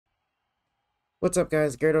What's up,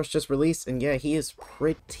 guys? Gyarados just released, and yeah, he is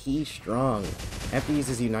pretty strong. After he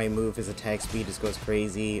uses his Unite move, his attack speed just goes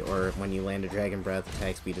crazy, or when you land a Dragon Breath,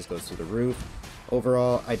 attack speed just goes through the roof.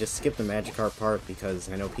 Overall, I just skipped the Magikarp part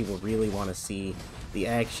because I know people really want to see the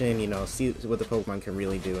action, see what the Pokemon can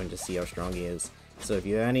really do and just see how strong he is. So if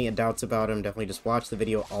you have any doubts about him, definitely just watch the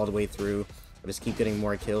video all the way through. I'll just keep getting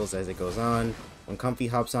more kills as it goes on. When Comfy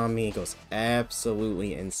hops on me, it goes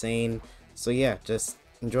absolutely insane. So yeah, just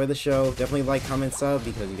enjoy the show. Definitely like, comment, sub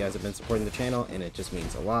because you guys have been supporting the channel and it just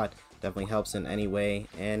means a lot. Definitely helps in any way.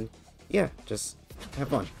 And yeah, just have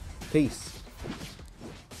fun. Peace.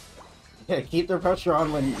 Yeah, keep their pressure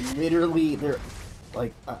on when literally they're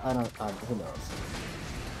like, I don't, who knows.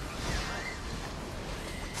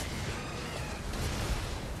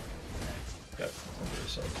 Got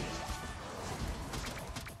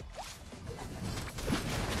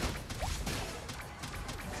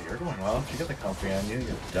You're going well. If you get the comfy on you,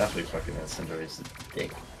 you're definitely fucking Cinderace's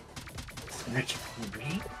dick.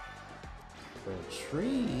 Retreat?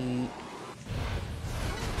 Retreat?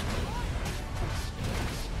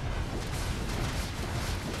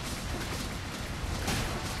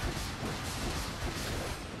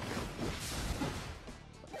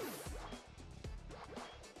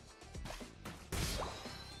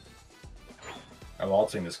 I'm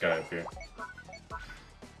ulting this guy up here.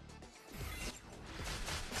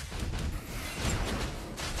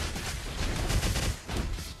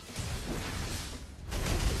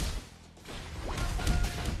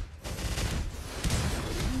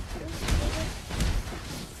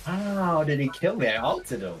 How did he kill me? I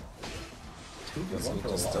ulted him. He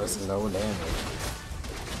just does no damage.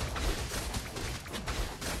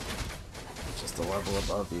 Just a level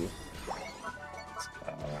above you.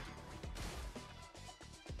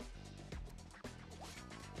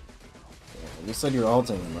 When you said you're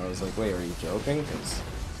ulting him, I was like, wait, are you joking? Because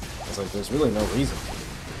I was like, there's really no reason.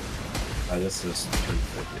 This is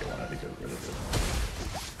 350. I wanted to get rid of it.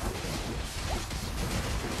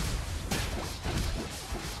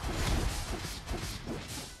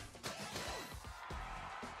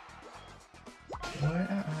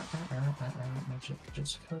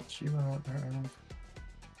 Just cut you out.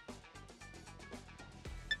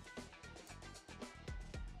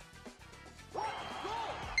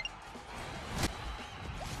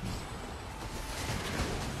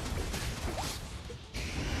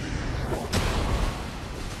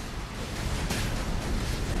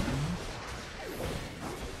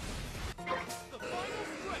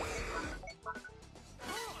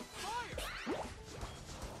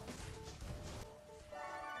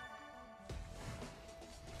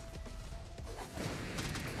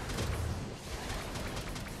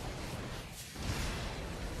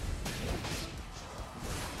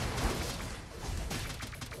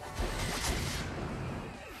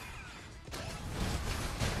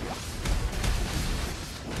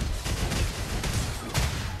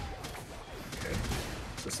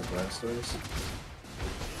 The Blastoise.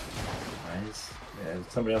 Nice. Yeah,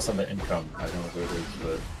 somebody else on the income. I don't know who it is,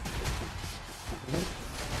 but.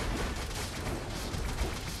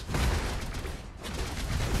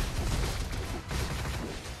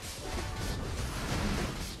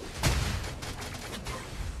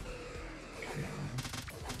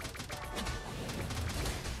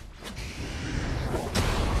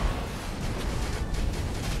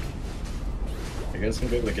 You guys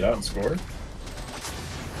gonna be able to get out and score?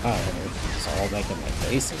 It's all back in my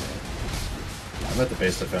face again. I'm at the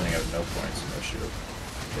base defending. I have no points, no shield.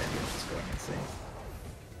 Damn, you're just going insane.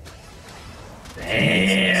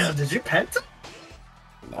 Damn! Did you pet him?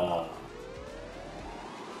 No.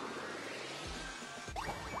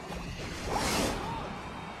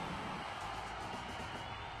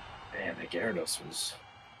 Man, the Gyarados was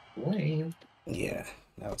lame. Yeah,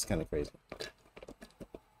 that was kind of crazy.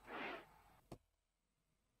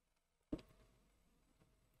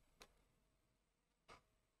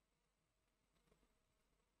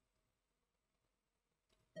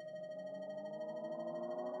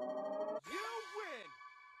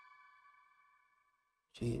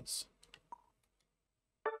 Jeez.